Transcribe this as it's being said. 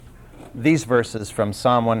these verses from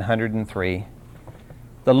Psalm 103.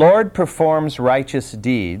 The Lord performs righteous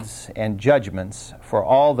deeds and judgments for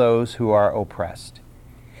all those who are oppressed.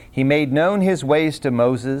 He made known his ways to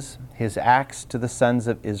Moses, his acts to the sons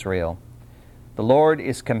of Israel. The Lord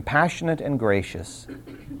is compassionate and gracious,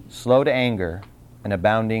 slow to anger, and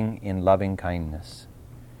abounding in loving kindness.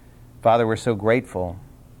 Father, we're so grateful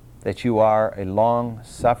that you are a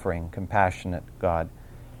long-suffering, compassionate God.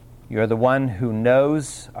 You're the one who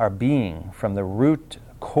knows our being from the root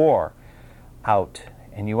core out,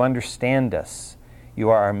 and you understand us. You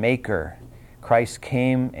are our Maker. Christ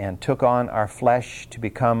came and took on our flesh to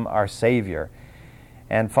become our Savior.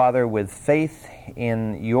 And Father, with faith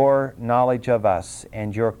in your knowledge of us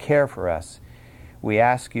and your care for us, we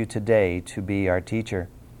ask you today to be our teacher,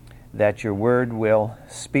 that your word will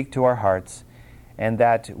speak to our hearts, and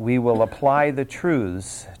that we will apply the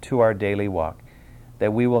truths to our daily walk,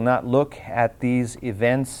 that we will not look at these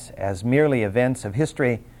events as merely events of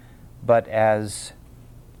history, but as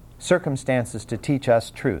circumstances to teach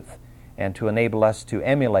us truth and to enable us to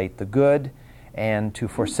emulate the good and to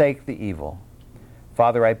forsake the evil.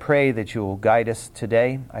 Father, I pray that you will guide us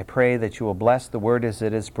today. I pray that you will bless the word as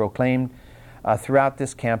it is proclaimed throughout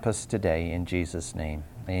this campus today. In Jesus' name,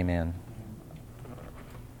 amen.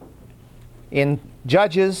 In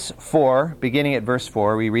Judges 4, beginning at verse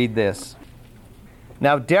 4, we read this.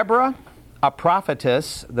 Now Deborah, a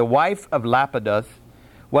prophetess, the wife of Lapidoth,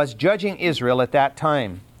 was judging Israel at that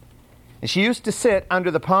time. And she used to sit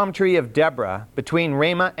under the palm tree of Deborah between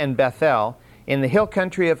Ramah and Bethel in the hill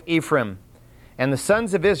country of Ephraim. And the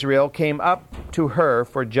sons of Israel came up to her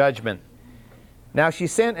for judgment. Now she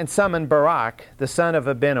sent and summoned Barak, the son of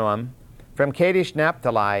Abinoam, from Kadesh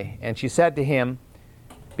Naphtali, and she said to him,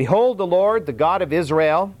 Behold, the Lord, the God of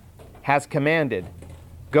Israel, has commanded,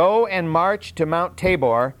 Go and march to Mount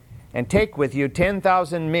Tabor, and take with you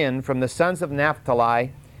 10,000 men from the sons of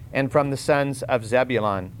Naphtali and from the sons of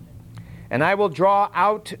Zebulun. And I will draw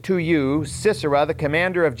out to you Sisera, the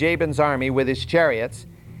commander of Jabin's army, with his chariots,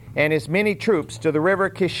 and his many troops to the river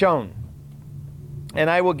Kishon, and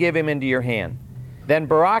I will give him into your hand. Then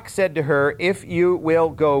Barak said to her, If you will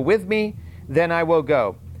go with me, then I will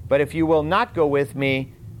go. But if you will not go with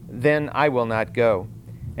me, then I will not go.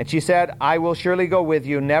 And she said, I will surely go with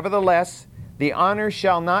you. Nevertheless, the honor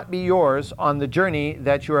shall not be yours on the journey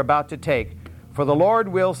that you are about to take, for the Lord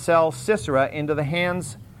will sell Sisera into the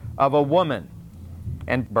hands of a woman.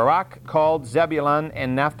 And Barak called Zebulun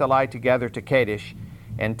and Naphtali together to Kadesh,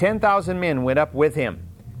 and 10,000 men went up with him.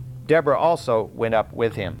 Deborah also went up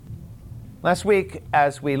with him. Last week,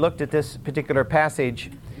 as we looked at this particular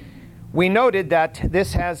passage, we noted that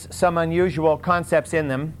this has some unusual concepts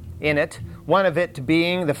in it. One of it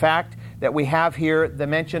being the fact that we have here the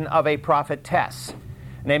mention of a prophetess.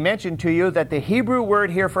 And I mentioned to you that the Hebrew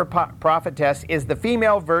word here for prophetess is the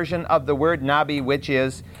female version of the word nabi, which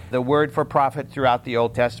is the word for prophet throughout the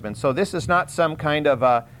Old Testament. So this is not some kind of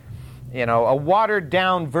a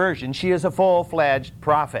watered-down version. She is a full-fledged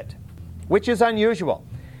prophet, which is unusual.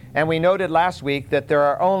 And we noted last week that there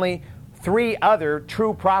are only 3 other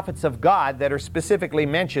true prophets of God that are specifically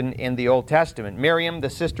mentioned in the Old Testament. Miriam, the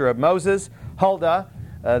sister of Moses, Huldah,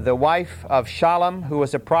 the wife of Shallum, who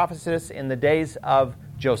was a prophetess in the days of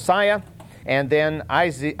Josiah, and then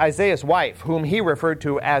Isaiah's wife, whom he referred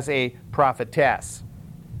to as a prophetess.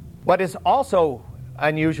 What is also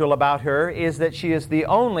unusual about her is that she is the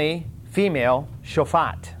only female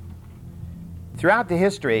shofat. Throughout the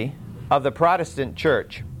history of the Protestant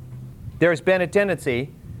church, there has been a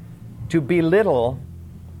tendency to belittle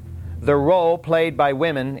the role played by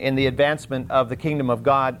women in the advancement of the kingdom of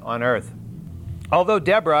God on earth. Although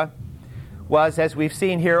Deborah was, as we've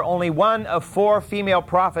seen here, only one of 4 female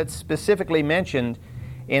prophets specifically mentioned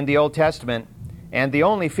in the Old Testament, and the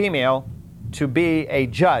only female to be a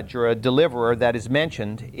judge or a deliverer that is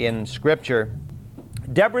mentioned in Scripture,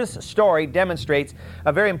 Deborah's story demonstrates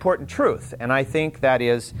a very important truth, and I think that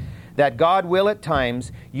is that God will at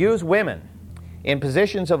times use women in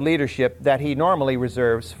positions of leadership that he normally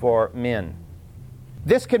reserves for men.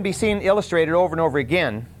 This can be seen illustrated over and over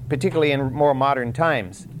again, particularly in more modern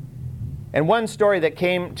times. And one story that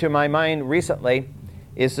came to my mind recently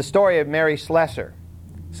is the story of Mary Slessor.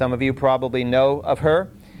 Some of you probably know of her.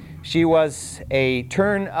 She was a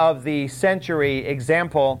turn-of-the-century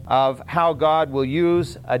example of how God will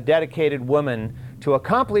use a dedicated woman to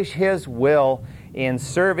accomplish his will in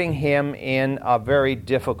serving him in a very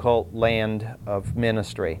difficult land of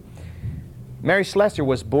ministry. Mary Slessor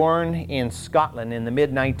was born in Scotland in the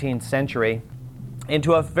mid-19th century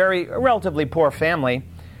into a relatively poor family.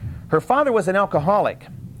 Her father was an alcoholic,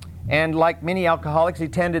 and like many alcoholics, he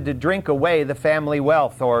tended to drink away the family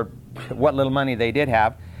wealth or what little money they did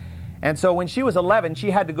have. And so when she was 11,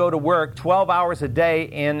 she had to go to work 12 hours a day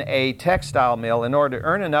in a textile mill in order to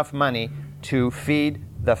earn enough money to feed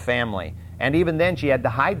the family. And even then, she had to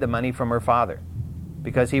hide the money from her father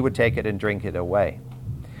because he would take it and drink it away.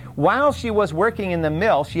 While she was working in the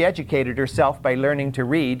mill, she educated herself by learning to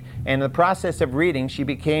read, and in the process of reading, she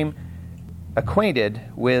became acquainted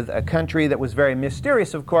with a country that was very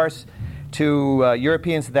mysterious, of course, to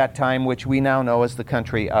Europeans at that time, which we now know as the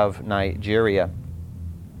country of Nigeria.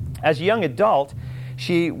 As a young adult,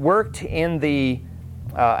 she worked in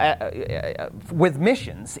with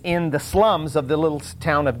missions in the slums of the little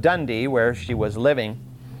town of Dundee, where she was living.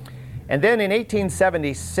 And then in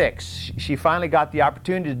 1876, she finally got the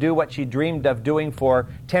opportunity to do what she dreamed of doing for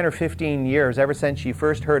 10 or 15 years, ever since she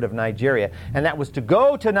first heard of Nigeria, and that was to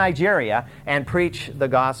go to Nigeria and preach the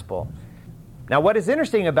gospel. Now, what is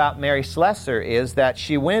interesting about Mary Slessor is that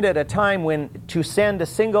she went at a time when to send a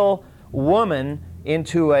single woman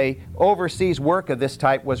into a overseas work of this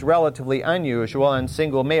type was relatively unusual, and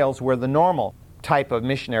single males were the normal type of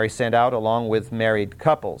missionary sent out along with married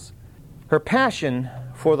couples. Her passion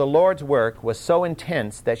for the Lord's work was so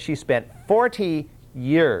intense that she spent 40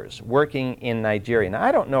 years working in Nigeria. Now,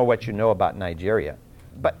 I don't know what you know about Nigeria,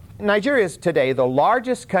 but Nigeria is today the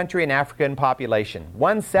largest country in Africa in population.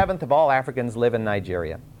 1/7 of all Africans live in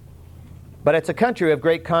Nigeria. But it's a country of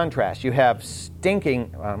great contrast. You have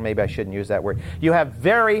maybe I shouldn't use that word. You have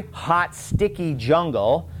very hot, sticky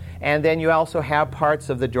jungle, and then you also have parts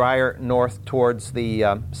of the drier north towards the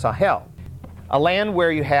Sahel. A land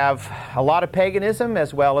where you have a lot of paganism,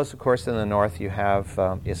 as well as, of course, in the north you have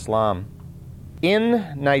Islam. In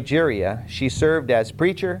Nigeria, she served as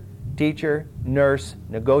preacher, teacher, nurse,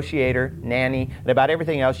 negotiator, nanny, and about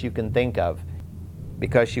everything else you can think of,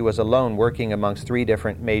 because she was alone working amongst 3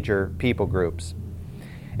 different major people groups.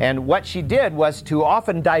 And what she did was to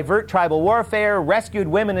often divert tribal warfare, rescued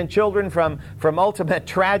women and children from ultimate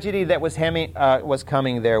tragedy that was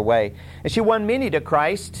coming their way. And she won many to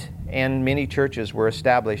Christ, and many churches were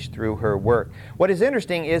established through her work. What is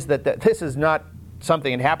interesting is that this is not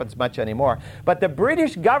something that happens much anymore, but the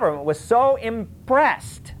British government was so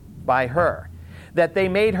impressed by her that they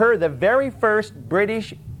made her the very first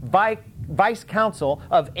British vice consul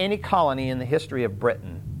of any colony in the history of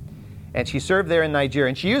Britain. And she served there in Nigeria.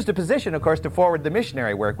 And she used the position, of course, to forward the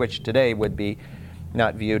missionary work, which today would be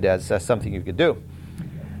not viewed as something you could do.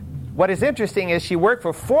 What is interesting is she worked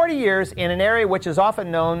for 40 years in an area which is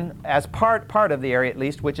often known as part of the area, at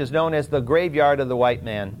least, which is known as the graveyard of the white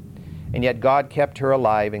man. And yet God kept her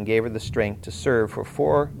alive and gave her the strength to serve for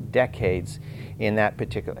 4 decades in that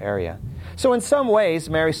particular area. So in some ways,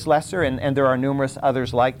 Mary Slessor, and there are numerous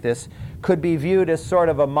others like this, could be viewed as sort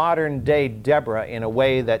of a modern-day Deborah in a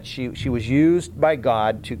way that she was used by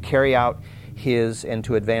God to carry out His and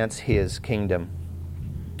to advance His kingdom.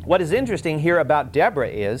 What is interesting here about Deborah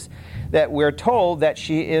is that we're told that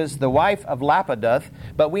she is the wife of Lapidoth,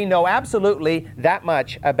 but we know absolutely that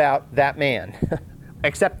much about that man,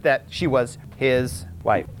 except that she was his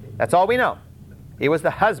wife. That's all we know. He was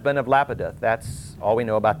the husband of Lapidoth. That's all we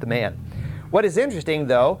know about the man. What is interesting,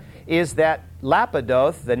 though, is that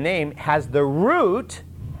Lapidoth, the name, has the root.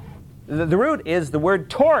 The root is the word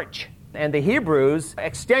torch. And the Hebrews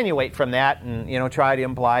extenuate from that and, try to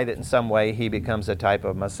imply that in some way he becomes a type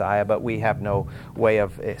of Messiah, but we have no way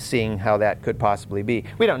of seeing how that could possibly be.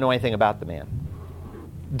 We don't know anything about the man.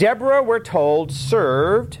 Deborah, we're told,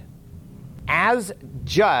 served as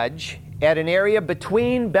judge at an area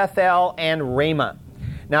between Bethel and Ramah.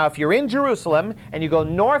 Now, if you're in Jerusalem and you go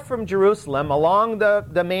north from Jerusalem along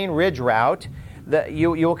the main ridge route,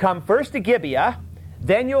 you'll come first to Gibeah,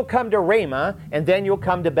 then you'll come to Ramah, and then you'll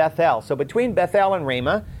come to Bethel. So between Bethel and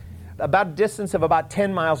Ramah, about a distance of about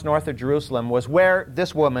 10 miles north of Jerusalem, was where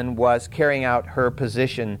this woman was carrying out her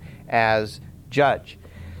position as judge.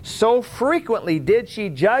 So frequently did she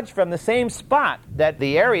judge from the same spot that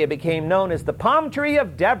the area became known as the palm tree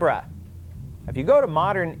of Deborah. If you go to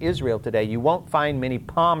modern Israel today, you won't find many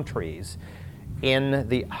palm trees in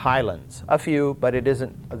the highlands. A few, but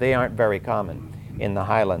they aren't very common in the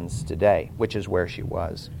highlands today, which is where she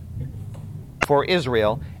was for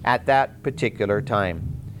Israel at that particular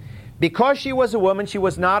time. Because she was a woman, she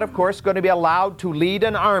was not, of course, going to be allowed to lead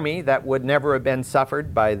an army. That would never have been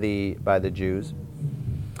suffered by the Jews.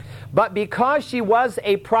 But because she was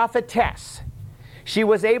a prophetess, she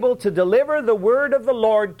was able to deliver the word of the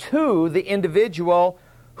Lord to the individual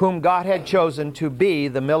whom God had chosen to be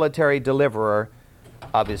the military deliverer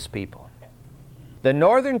of His people. The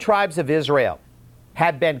northern tribes of Israel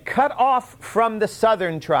had been cut off from the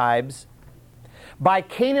southern tribes by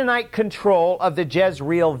Canaanite control of the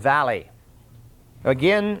Jezreel Valley.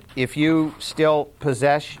 Again, if you still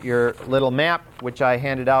possess your little map, which I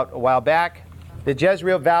handed out a while back, the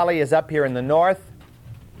Jezreel Valley is up here in the north.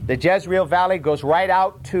 The Jezreel Valley goes right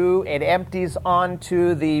out to and empties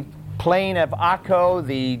onto the plain of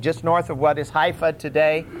Akko, just north of what is Haifa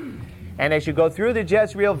today. And as you go through the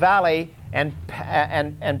Jezreel Valley and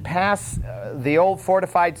pass the old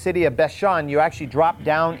fortified city of Bethshan, you actually drop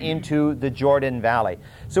down into the Jordan Valley.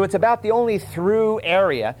 So it's about the only through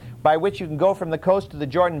area by which you can go from the coast to the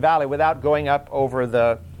Jordan Valley without going up over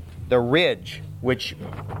the ridge, which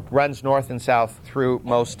runs north and south through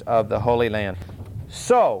most of the Holy Land.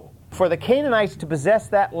 So, for the Canaanites to possess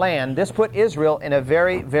that land, this put Israel in a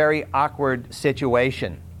very, very awkward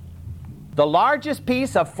situation. The largest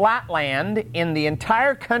piece of flat land in the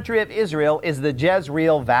entire country of Israel is the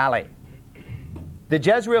Jezreel Valley. The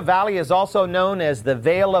Jezreel Valley is also known as the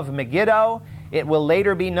Vale of Megiddo. It will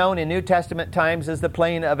later be known in New Testament times as the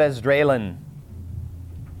Plain of Esdraelon.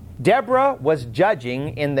 Deborah was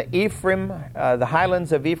judging in the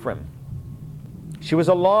highlands of Ephraim. She was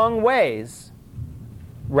a long ways,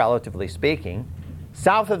 relatively speaking,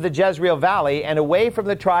 south of the Jezreel Valley and away from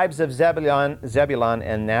the tribes of Zebulun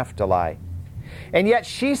and Naphtali. And yet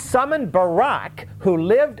she summoned Barak, who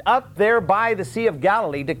lived up there by the Sea of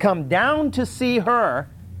Galilee, to come down to see her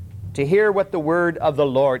to hear what the word of the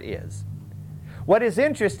Lord is. What is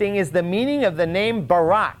interesting is the meaning of the name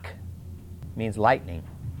Barak means lightning.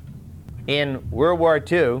 In World War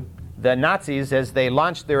II, the Nazis, as they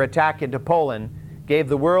launched their attack into Poland, gave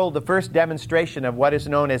the world the first demonstration of what is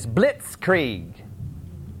known as Blitzkrieg,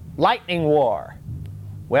 lightning war.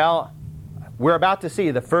 Well, we're about to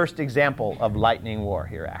see the first example of lightning war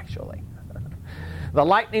here, actually. The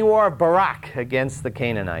lightning war of Barak against the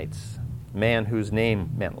Canaanites, man whose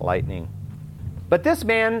name meant lightning. But this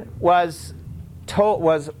man was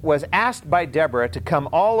asked by Deborah to come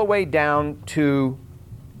all the way down to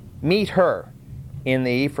meet her in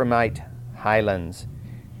the Ephraimite highlands.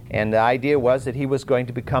 And the idea was that he was going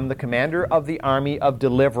to become the commander of the army of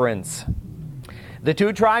deliverance. The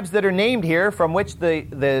two tribes that are named here, from which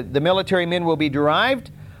the military men will be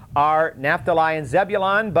derived, are Naphtali and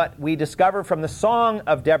Zebulun, but we discover from the song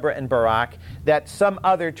of Deborah and Barak that some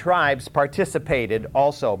other tribes participated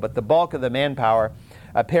also, but the bulk of the manpower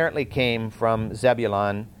apparently came from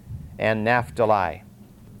Zebulun and Naphtali.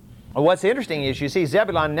 What's interesting is you see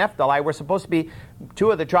Zebulun and Naphtali were supposed to be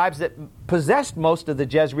two of the tribes that possessed most of the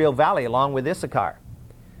Jezreel Valley along with Issachar.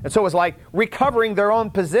 And so it was like recovering their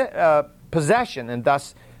own possession, and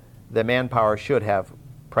thus the manpower should have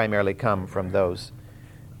primarily come from those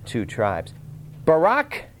two tribes.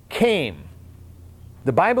 Barak came.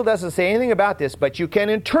 The Bible doesn't say anything about this, but you can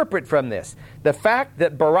interpret from this the fact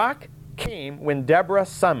that Barak came when Deborah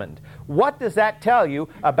summoned. What does that tell you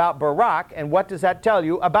about Barak, and what does that tell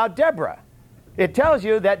you about Deborah? It tells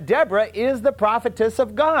you that Deborah is the prophetess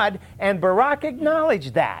of God, and Barak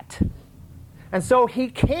acknowledged that. And so he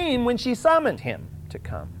came when she summoned him to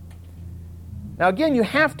come. Now again, you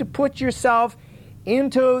have to put yourself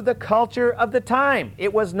into the culture of the time.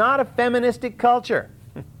 It was not a feministic culture.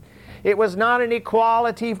 It was not an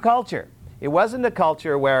equality culture. It wasn't a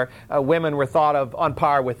culture where women were thought of on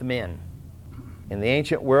par with men. In the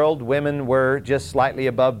ancient world, women were just slightly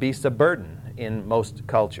above beasts of burden in most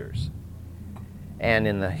cultures. And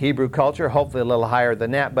in the Hebrew culture, hopefully a little higher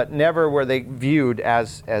than that, but never were they viewed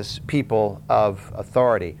as people of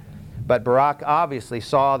authority. But Barak obviously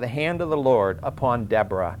saw the hand of the Lord upon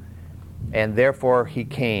Deborah, and therefore he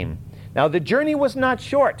came. Now the journey was not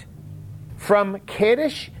short. From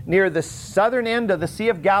Kadesh, near the southern end of the Sea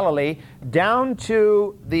of Galilee, down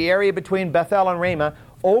to the area between Bethel and Ramah,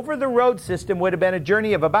 over the road system would have been a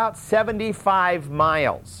journey of about 75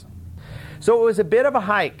 miles. So it was a bit of a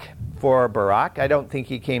hike for Barak. I don't think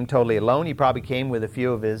he came totally alone. He probably came with a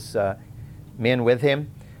few of his men with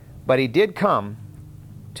him. But he did come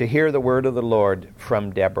to hear the word of the Lord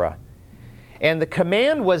from Deborah. And the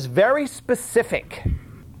command was very specific.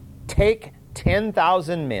 Take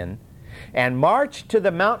 10,000 men and march to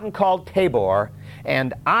the mountain called Tabor,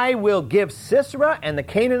 and I will give Sisera and the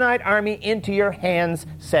Canaanite army into your hands,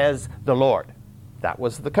 says the Lord. That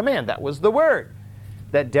was the command. That was the word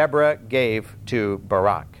that Deborah gave to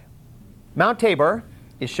Barak. Mount Tabor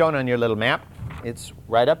is shown on your little map. It's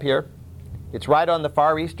right up here. It's right on the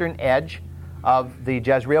far eastern edge of the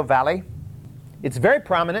Jezreel Valley. It's very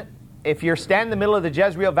prominent. If you're standing in the middle of the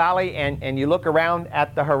Jezreel Valley and you look around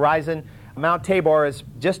at the horizon, Mount Tabor is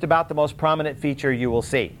just about the most prominent feature you will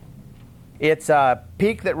see. It's a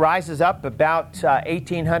peak that rises up about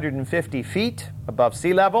 1,850 feet above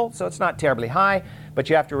sea level, so it's not terribly high, but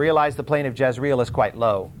you have to realize the plain of Jezreel is quite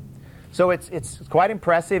low. So it's quite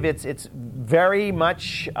impressive. It's very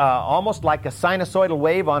much almost like a sinusoidal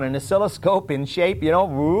wave on an oscilloscope in shape,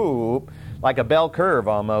 whoop, like a bell curve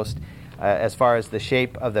almost, as far as the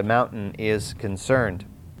shape of the mountain is concerned.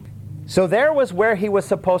 So there was where he was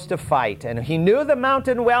supposed to fight, and he knew the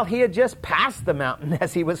mountain well. He had just passed the mountain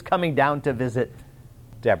as he was coming down to visit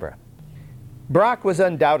Deborah. Barak was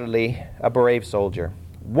undoubtedly a brave soldier.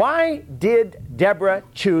 Why did Deborah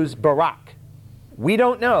choose Barak? We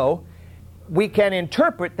don't know. We can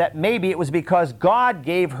interpret that maybe it was because God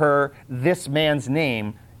gave her this man's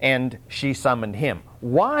name and she summoned him.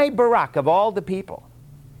 Why Barak of all the people?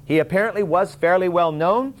 He apparently was fairly well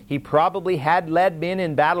known. He probably had led men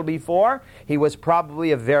in battle before. He was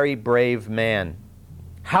probably a very brave man.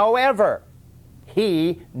 However,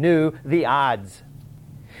 he knew the odds.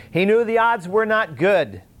 He knew the odds were not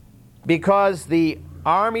good because the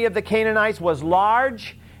army of the Canaanites was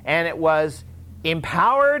large and it was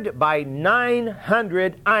empowered by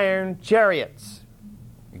 900 iron chariots.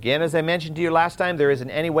 Again, as I mentioned to you last time, there isn't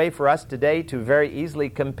any way for us today to very easily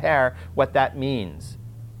compare what that means.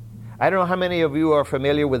 I don't know how many of you are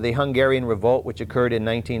familiar with the Hungarian Revolt, which occurred in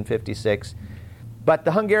 1956. But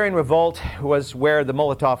the Hungarian Revolt was where the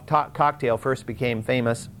Molotov cocktail first became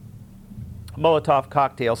famous. Molotov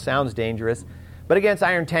cocktail sounds dangerous, but against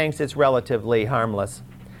iron tanks it's relatively harmless.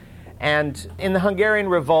 And in the Hungarian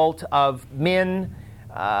Revolt of men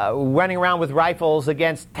running around with rifles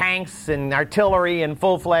against tanks and artillery and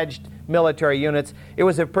full-fledged military units, it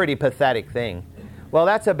was a pretty pathetic thing. Well,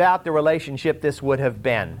 that's about the relationship this would have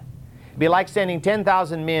been. It'd be like sending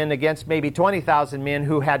 10,000 men against maybe 20,000 men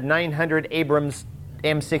who had 900 Abrams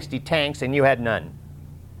M60 tanks and you had none.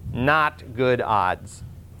 Not good odds.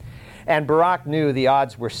 And Barak knew the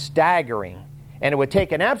odds were staggering and it would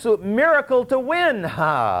take an absolute miracle to win.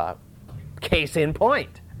 Case in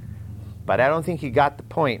point. But I don't think he got the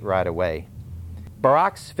point right away.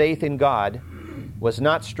 Barak's faith in God was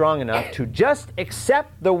not strong enough to just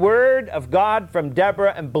accept the word of God from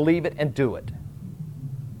Deborah and believe it and do it.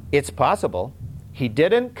 It's possible he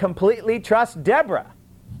didn't completely trust Deborah.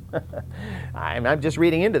 I'm just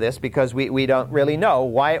reading into this because we don't really know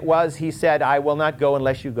why it was he said, I will not go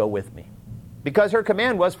unless you go with me. Because her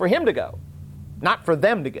command was for him to go, not for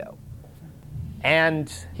them to go.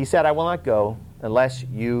 And he said, I will not go unless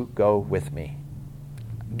you go with me.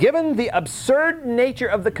 Given the absurd nature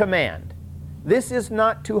of the command, this is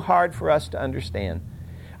not too hard for us to understand.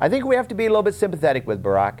 I think we have to be a little bit sympathetic with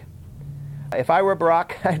Barak. If I were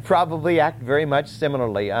Barak, I'd probably act very much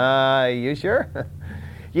similarly. You sure?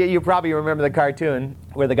 You probably remember the cartoon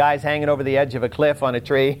where the guy's hanging over the edge of a cliff on a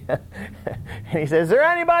tree. And he says, is there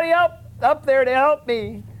anybody up there to help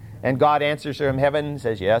me? And God answers from heaven and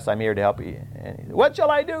says, yes, I'm here to help you. And he says, what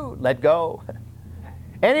shall I do? Let go.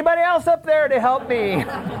 Anybody else up there to help me?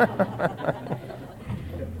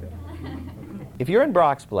 If you're in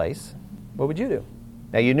Barak's place, what would you do?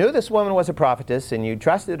 Now, you knew this woman was a prophetess, and you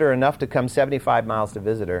trusted her enough to come 75 miles to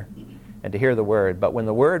visit her and to hear the word. But when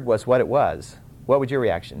the word was what it was, what would your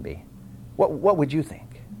reaction be? What would you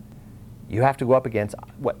think? You have to go up against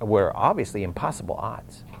what were obviously impossible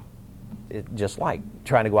odds. Just like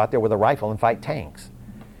trying to go out there with a rifle and fight tanks.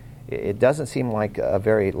 It doesn't seem like a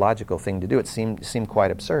very logical thing to do. It seemed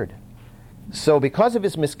quite absurd. So because of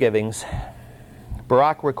his misgivings,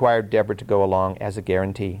 Barak required Deborah to go along as a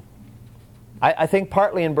guarantee. I think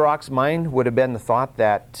partly in Barak's mind would have been the thought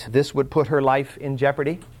that this would put her life in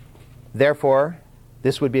jeopardy. Therefore,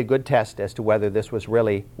 this would be a good test as to whether this was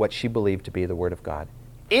really what she believed to be the Word of God.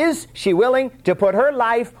 Is she willing to put her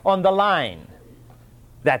life on the line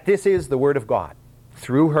that this is the Word of God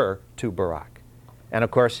through her to Barak? And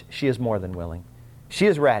of course, she is more than willing. She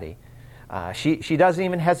is ready. She doesn't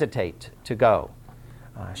even hesitate to go.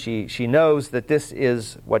 She knows that this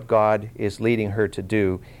is what God is leading her to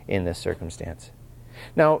do in this circumstance.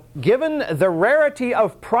 Now, given the rarity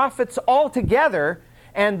of prophets altogether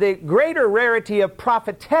and the greater rarity of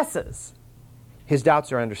prophetesses, his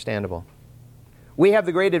doubts are understandable. We have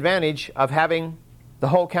the great advantage of having the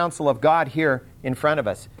whole counsel of God here in front of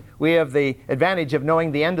us. We have the advantage of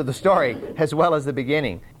knowing the end of the story as well as the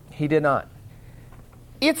beginning. He did not.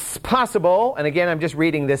 It's possible, and again I'm just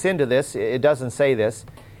reading this into this, it doesn't say this,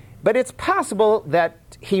 but it's possible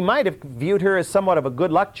that he might have viewed her as somewhat of a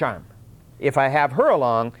good luck charm. If I have her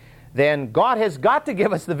along, then God has got to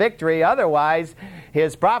give us the victory, otherwise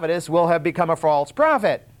his prophetess will have become a false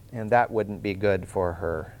prophet, and that wouldn't be good for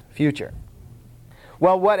her future.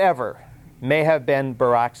 Well, whatever may have been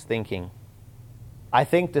Barak's thinking, I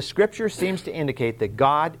think the Scripture seems to indicate that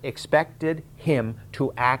God expected him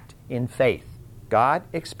to act in faith. God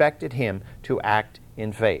expected him to act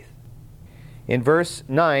in faith. In verse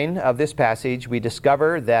 9 of this passage, we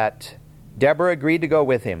discover that Deborah agreed to go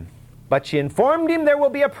with him, but she informed him there will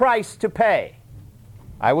be a price to pay.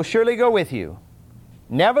 I will surely go with you.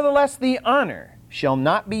 Nevertheless, the honor shall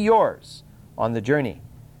not be yours on the journey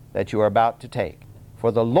that you are about to take,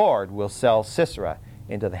 for the Lord will sell Sisera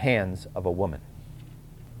into the hands of a woman.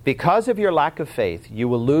 Because of your lack of faith, you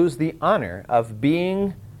will lose the honor of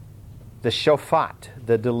being the shofat,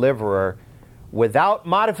 the deliverer, without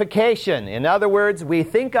modification. In other words, we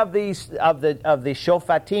think of the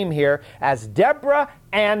shofatim here as Deborah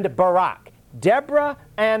and Barak. Deborah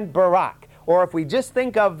and Barak. Or if we just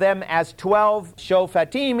think of them as 12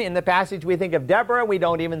 shofatim in the passage, we think of Deborah, we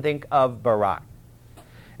don't even think of Barak.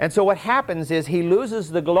 And so what happens is he loses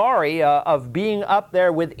the glory of being up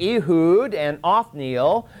there with Ehud and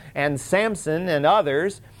Othniel and Samson and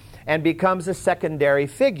others, and becomes a secondary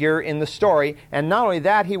figure in the story. And not only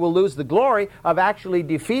that, he will lose the glory of actually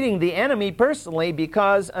defeating the enemy personally,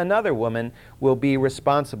 because another woman will be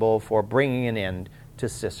responsible for bringing an end to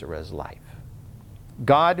Sisera's life.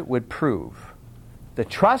 God would prove the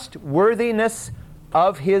trustworthiness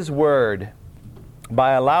of his word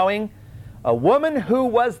by allowing a woman who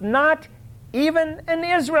was not even an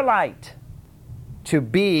Israelite to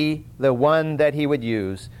be the one that he would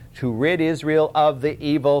use to rid Israel of the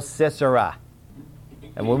evil Sisera.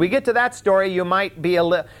 And when we get to that story, you might be a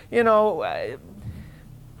little,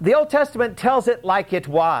 the Old Testament tells it like it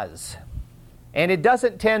was. And it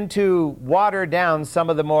doesn't tend to water down some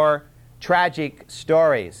of the more tragic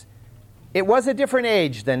stories. It was a different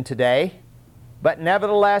age than today, but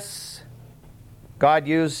nevertheless, God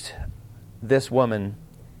used this woman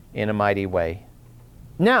in a mighty way.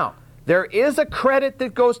 Now, there is a credit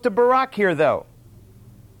that goes to Barak here, though.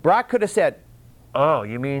 Barak could have said, oh,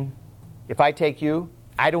 you mean if I take you,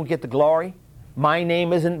 I don't get the glory? My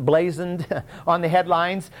name isn't blazoned on the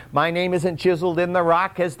headlines. My name isn't chiseled in the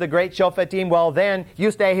rock as the great Shophatim. Well, then, you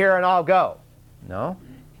stay here and I'll go. No.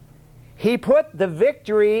 He put the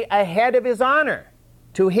victory ahead of his honor.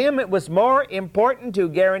 To him, it was more important to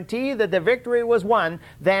guarantee that the victory was won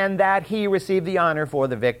than that he received the honor for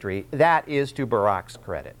the victory. That is to Barak's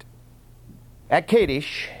credit. At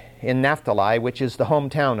Kadesh, in Naphtali, which is the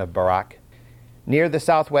hometown of Barak, near the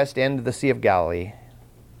southwest end of the Sea of Galilee,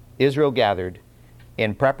 Israel gathered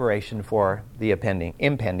in preparation for the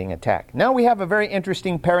impending attack. Now we have a very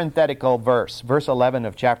interesting parenthetical verse, verse 11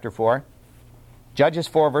 of chapter 4. Judges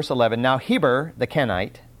 4, verse 11. Now Heber, the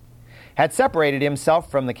Kenite, had separated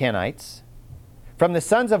himself from the Kenites, from the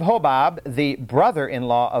sons of Hobab, the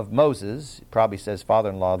brother-in-law of Moses. It probably says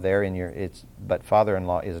father-in-law there, but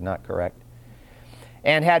father-in-law is not correct.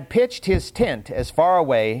 And had pitched his tent as far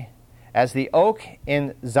away as the oak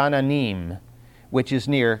in Zananim, which is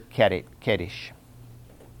near Kadesh.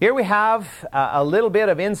 Here we have a little bit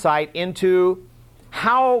of insight into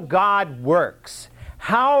how God works,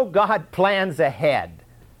 how God plans ahead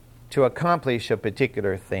to accomplish a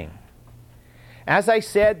particular thing. As I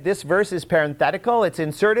said, this verse is parenthetical. It's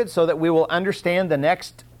inserted so that we will understand the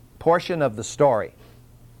next portion of the story.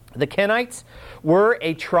 The Kenites were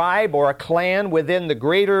a tribe or a clan within the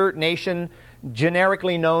greater nation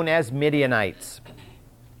generically known as Midianites.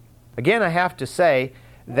 Again, I have to say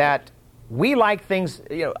that we like things,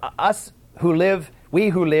 we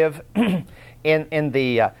who live in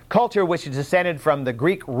the culture which is descended from the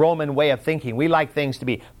Greek-Roman way of thinking, we like things to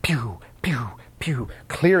be pew, pew, pew,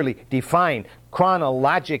 clearly defined,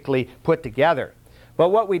 chronologically put together. But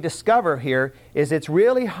what we discover here is it's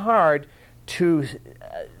really hard to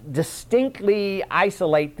distinctly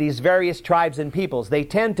isolate these various tribes and peoples. They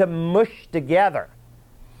tend to mush together.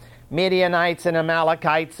 Midianites and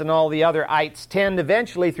Amalekites and all the other ites tend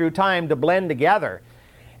eventually through time to blend together.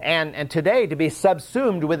 And today to be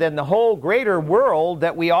subsumed within the whole greater world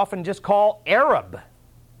that we often just call Arab.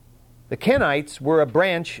 The Kenites were a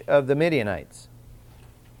branch of the Midianites.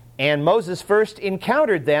 And Moses first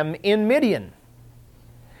encountered them in Midian.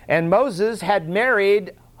 And Moses had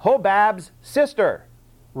married Hobab's sister.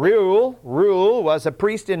 Reuel was a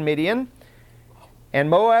priest in Midian. And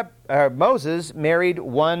Moses married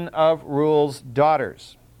one of Reuel's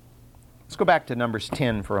daughters. Let's go back to Numbers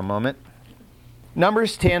 10 for a moment.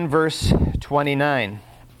 Numbers 10, verse 29.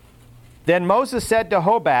 Then Moses said to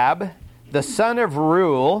Hobab, the son of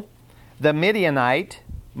Reuel, the Midianite,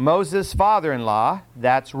 Moses' father-in-law,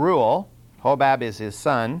 that's Reuel, Hobab is his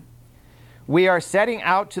son, we are setting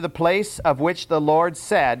out to the place of which the Lord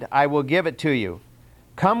said, I will give it to you.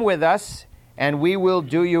 Come with us, and we will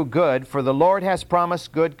do you good, for the Lord has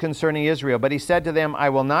promised good concerning Israel. But he said to them, I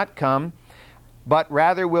will not come, but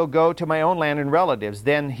rather will go to my own land and relatives.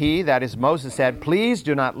 Then he, that is Moses, said, please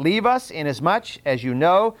do not leave us, inasmuch as you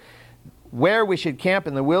know where we should camp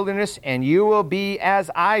in the wilderness, and you will be as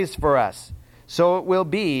eyes for us. So it will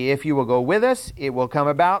be, if you will go with us, it will come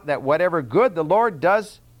about that whatever good the Lord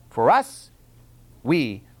does for us,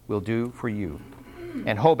 we will do for you.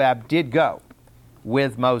 And Hobab did go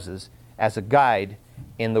with Moses as a guide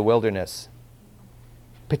in the wilderness.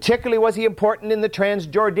 Particularly was he important in the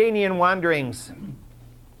Transjordanian wanderings.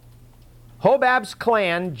 Hobab's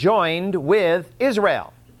clan joined with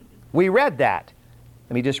Israel. We read that.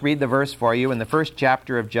 Let me just read the verse for you in the first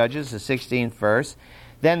chapter of Judges, the 16th verse.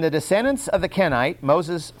 Then the descendants of the Kenite,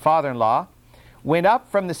 Moses' father-in-law, went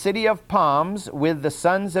up from the city of palms with the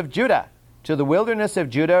sons of Judah to the wilderness of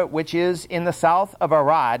Judah, which is in the south of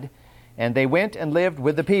Arad, and they went and lived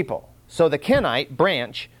with the people. So the Kenite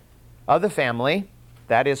branch of the family,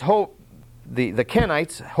 that is the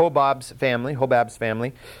Kenites, Hobab's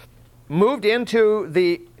family, moved into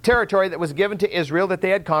the territory that was given to Israel that they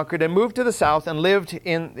had conquered, and moved to the south and lived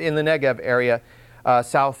in the Negev area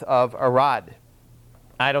south of Arad.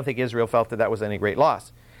 I don't think Israel felt that that was any great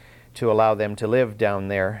loss to allow them to live down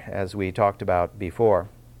there, as we talked about before.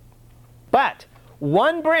 But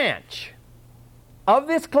one branch of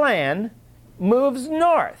this clan moves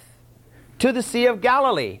north to the Sea of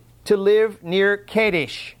Galilee to live near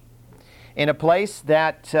Kadesh, in a place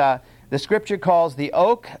that the Scripture calls the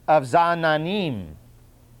Oak of Zaanannim,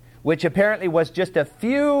 which apparently was just a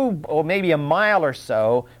few, or maybe a mile or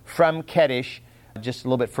so from Kadesh, just a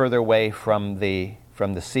little bit further away from the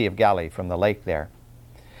Sea of Galilee, from the lake there.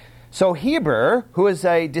 So Heber, who is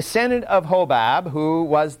a descendant of Hobab, who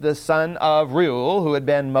was the son of Reuel, who had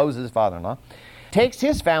been Moses' father-in-law, takes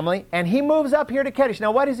his family and he moves up here to Kadesh.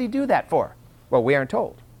 Now, what does he do that for? Well, we aren't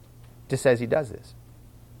told. It just says he does this.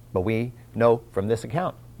 But we know from this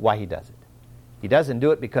account why he does it. He doesn't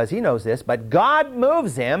do it because he knows this, but God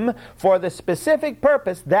moves him for the specific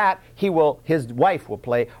purpose that his wife will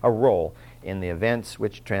play a role in the events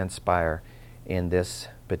which transpire in this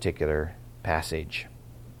particular passage.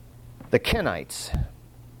 The Kenites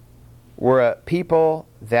were a people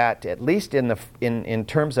that, at least in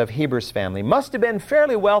terms of Heber's family, must have been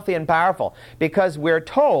fairly wealthy and powerful, because we're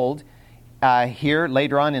told here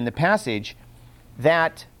later on in the passage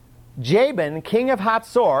that Jabin, king of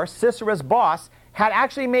Hatzor, Sisera's boss, had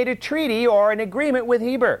actually made a treaty or an agreement with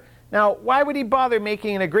Heber. Now, why would he bother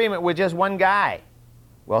making an agreement with just one guy?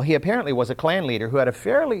 Well, he apparently was a clan leader who had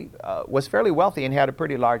was fairly wealthy and had a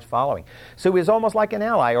pretty large following. So he was almost like an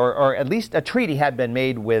ally, or at least a treaty had been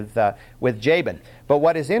made with Jabin. But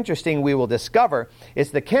what is interesting, we will discover,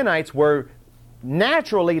 is the Kenites were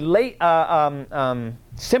naturally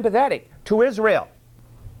sympathetic to Israel.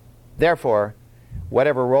 Therefore,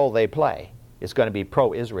 whatever role they play is going to be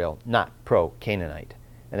pro-Israel, not pro-Canaanite.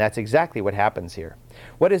 And that's exactly what happens here.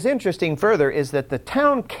 What is interesting further is that the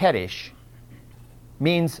town Kadesh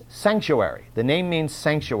means sanctuary. The name means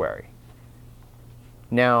sanctuary.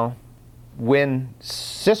 Now, when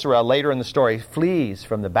Sisera, later in the story, flees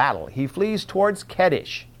from the battle, he flees towards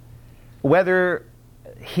Kadesh. Whether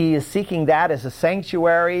he is seeking that as a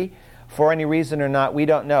sanctuary for any reason or not, we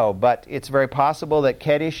don't know. But it's very possible that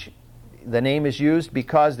Kadesh, the name is used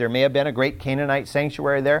because there may have been a great Canaanite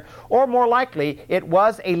sanctuary there, or more likely, it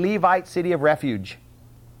was a Levite city of refuge.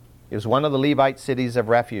 It was one of the Levite cities of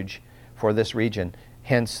refuge for this region,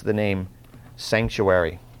 hence the name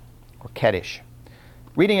sanctuary, or Kadesh.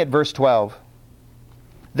 Reading at verse 12.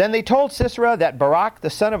 Then they told Sisera that Barak, the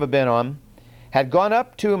son of Abinoam, had gone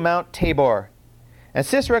up to Mount Tabor. And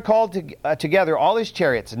Sisera called together all his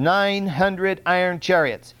chariots, 900 iron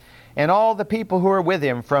chariots, and all the people who were with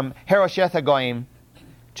him from Harosheth-Hagoyim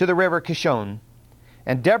to the river Kishon.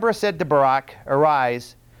 And Deborah said to Barak,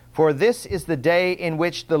 Arise, for this is the day in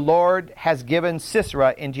which the Lord has given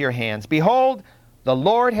Sisera into your hands. Behold, the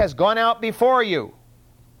Lord has gone out before you.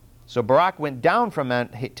 So Barak went down from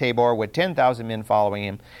Mount Tabor with 10,000 men following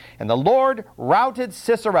him. And the Lord routed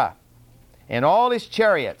Sisera and all his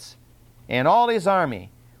chariots and all his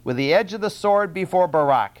army with the edge of the sword before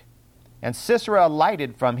Barak. And Sisera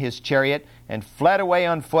alighted from his chariot and fled away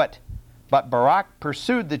on foot. But Barak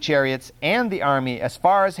pursued the chariots and the army as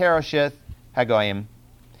far as Harosheth-Hagoyim.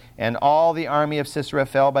 And all the army of Sisera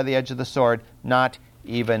fell by the edge of the sword. Not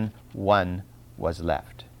even one was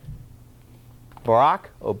left. Barak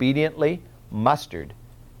obediently mustered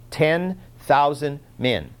 10,000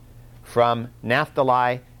 men from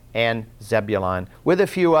Naphtali and Zebulun, with a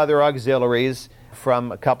few other auxiliaries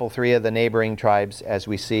from three of the neighboring tribes, as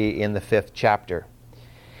we see in the 5th chapter.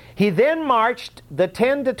 He then marched the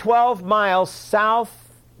 10 to 12 miles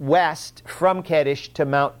southwest from Kadesh to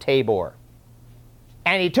Mount Tabor.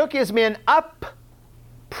 And he took his men up,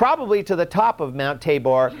 probably to the top of Mount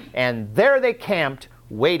Tabor, and there they camped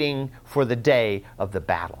waiting for the day of the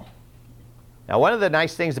battle. Now, one of the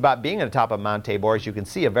nice things about being at the top of Mount Tabor is you can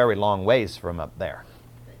see a very long ways from up there.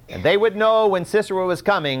 And they would know when Sisera was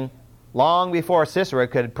coming long before Sisera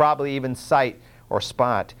could probably even sight or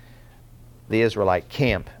spot the Israelite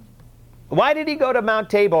camp. Why did he go to Mount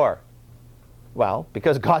Tabor? Well,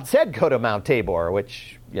 because God said go to Mount Tabor,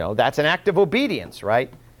 which, that's an act of obedience,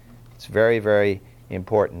 right? It's very, very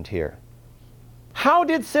important here. How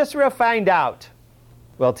did Sisera find out?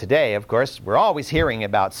 Well, today, of course, we're always hearing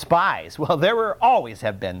about spies. Well, always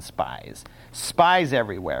have been spies. Spies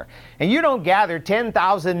everywhere. And you don't gather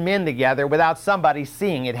 10,000 men together without somebody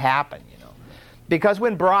seeing it happen, Because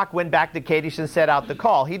when Barak went back to Kadesh and set out the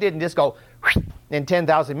call, he didn't just go, and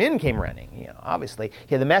 10,000 men came running. Obviously,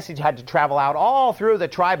 the message had to travel out all through the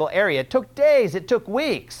tribal area. It took days, it took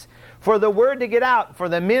weeks for the word to get out, for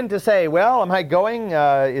the men to say, well, am I going?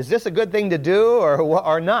 Is this a good thing to do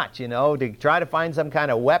or not? To try to find some kind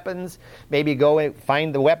of weapons, maybe go and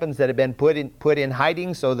find the weapons that had been put in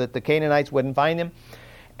hiding so that the Canaanites wouldn't find them,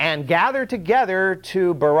 and gather together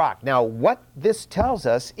to Barak. Now, what this tells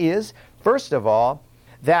us is, first of all,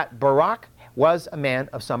 that Barak was a man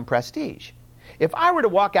of some prestige. If I were to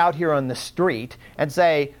walk out here on the street and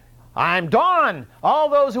say, I'm Don, all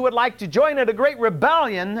those who would like to join in a great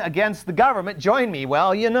rebellion against the government, join me.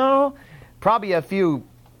 Well, probably a few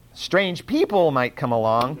strange people might come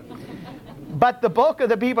along. But the bulk of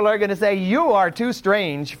the people are going to say, you are too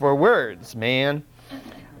strange for words, man.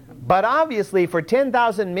 But obviously, for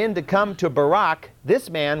 10,000 men to come to Barak, this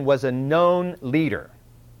man was a known leader.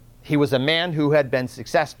 He was a man who had been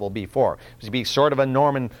successful before. He was to be sort of a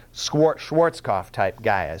Norman Schwarzkopf type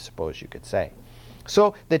guy, I suppose you could say.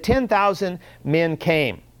 So the 10,000 men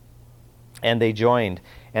came, and they joined.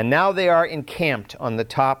 And now they are encamped on the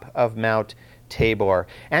top of Mount Tabor.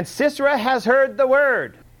 And Sisera has heard the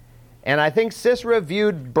word. And I think Sisera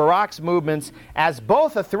viewed Barak's movements as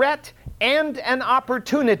both a threat and an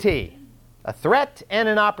opportunity. A threat and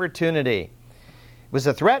an opportunity. It was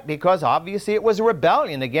a threat because obviously it was a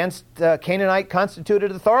rebellion against Canaanite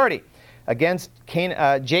constituted authority, against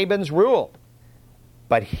Jabin's rule.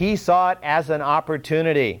 But he saw it as an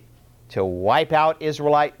opportunity to wipe out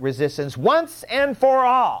Israelite resistance once and for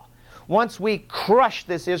all. Once we crush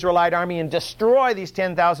this Israelite army and destroy these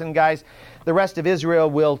 10,000 guys, the rest of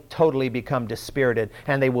Israel will totally become dispirited,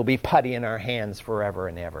 and they will be putty in our hands forever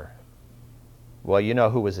and ever. Well, you know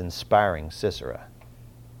who was inspiring Sisera?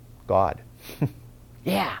 God.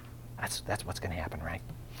 Yeah, that's what's going to happen, right?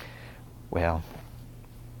 Well,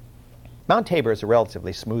 Mount Tabor is a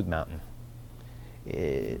relatively smooth mountain.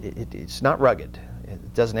 It's not rugged.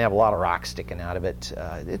 It doesn't have a lot of rocks sticking out of it.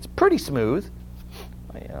 It's pretty smooth.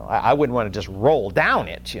 I wouldn't want to just roll down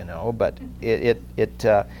it, but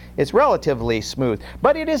it's relatively smooth.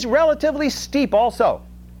 But it is relatively steep also.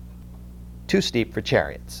 Too steep for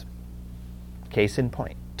chariots. Case in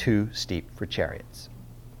point, too steep for chariots.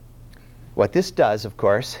 What this does, of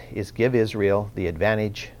course, is give Israel the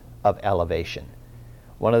advantage of elevation.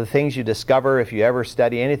 One of the things you discover if you ever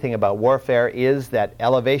study anything about warfare is that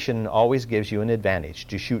elevation always gives you an advantage.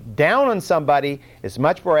 To shoot down on somebody is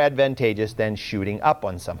much more advantageous than shooting up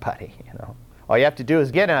on somebody. All you have to do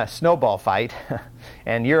is get in a snowball fight,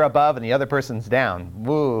 and you're above and the other person's down.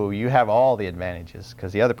 Woo, you have all the advantages,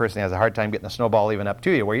 because the other person has a hard time getting the snowball even up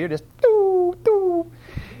to you, where you're just doo, doo.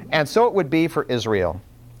 And so it would be for Israel,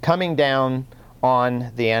 coming down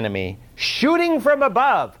on the enemy, shooting from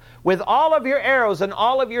above, with all of your arrows and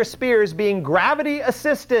all of your spears being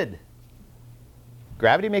gravity-assisted.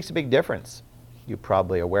 Gravity makes a big difference. You're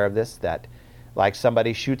probably aware of this, that like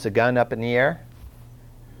somebody shoots a gun up in the air.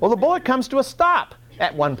 Well, the bullet comes to a stop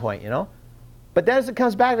at one point, But then as it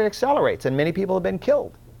comes back, it accelerates, and many people have been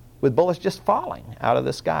killed with bullets just falling out of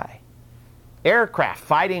the sky. Aircraft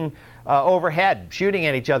fighting overhead, shooting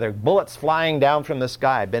at each other, bullets flying down from the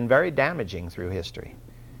sky, been very damaging through history.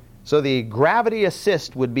 So the gravity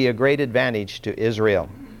assist would be a great advantage to Israel.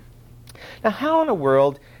 Now, how in the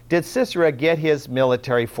world did Sisera get his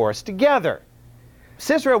military force together?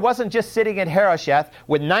 Sisera wasn't just sitting at Harosheth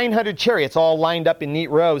with 900 chariots all lined up in neat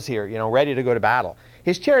rows here, ready to go to battle.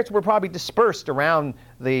 His chariots were probably dispersed around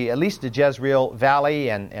at least the Jezreel Valley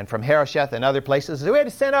and from Harosheth and other places. So we had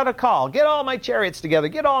to send out a call, get all my chariots together,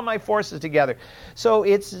 get all my forces together. So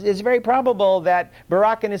it's very probable that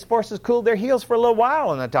Barak and his forces cooled their heels for a little while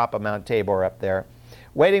on the top of Mount Tabor up there,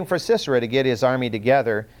 waiting for Sisera to get his army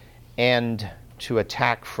together and to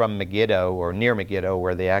attack from Megiddo, or near Megiddo,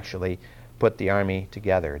 where they actually put the army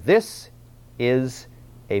together. This is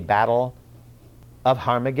a battle of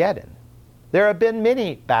Armageddon. There have been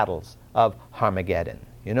many battles of Armageddon,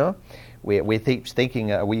 We keep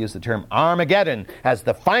thinking, we use the term Armageddon as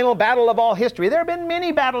the final battle of all history. There have been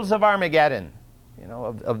many battles of Armageddon,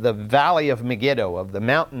 of the valley of Megiddo, of the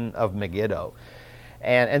mountain of Megiddo.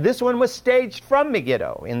 And this one was staged from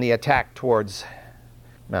Megiddo in the attack towards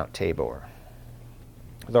Mount Tabor.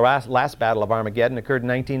 The last battle of Armageddon occurred in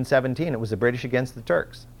 1917. It was the British against the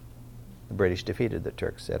Turks. The British defeated the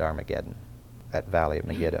Turks at Armageddon, that valley of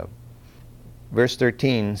Megiddo. Verse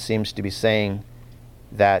 13 seems to be saying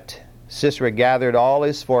that Sisera gathered all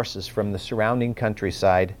his forces from the surrounding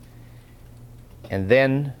countryside, and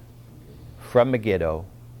then from Megiddo,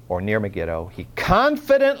 or near Megiddo, he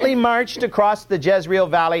confidently marched across the Jezreel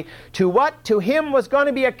Valley to what to him was going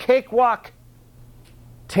to be a cakewalk.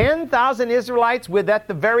 10,000 Israelites with at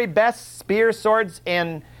the very best spears, swords,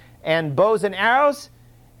 and bows and arrows,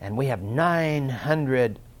 and we have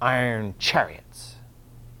 900 iron chariots.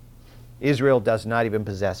 Israel does not even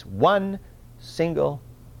possess one single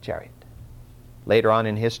chariot. Later on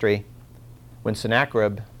in history, when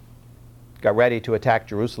Sennacherib got ready to attack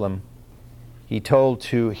Jerusalem, he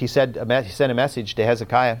sent a message to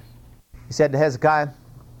Hezekiah. He said to Hezekiah,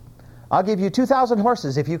 "I'll give you 2,000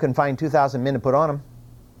 horses if you can find 2,000 men to put on them."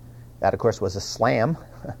 That, of course, was a slam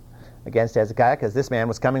against Hezekiah, because this man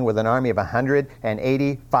was coming with an army of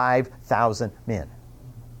 185,000 men.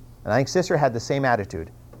 And I think Sisera had the same attitude.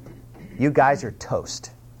 You guys are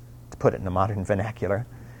toast, to put it in the modern vernacular.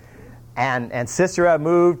 And Sisera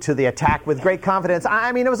moved to the attack with great confidence.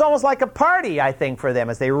 I mean, it was almost like a party, I think, for them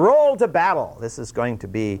as they rolled to battle. This is going to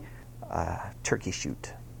be a turkey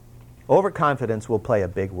shoot. Overconfidence will play a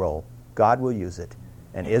big role. God will use it,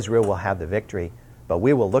 and Israel will have the victory. But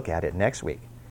we will look at it next week.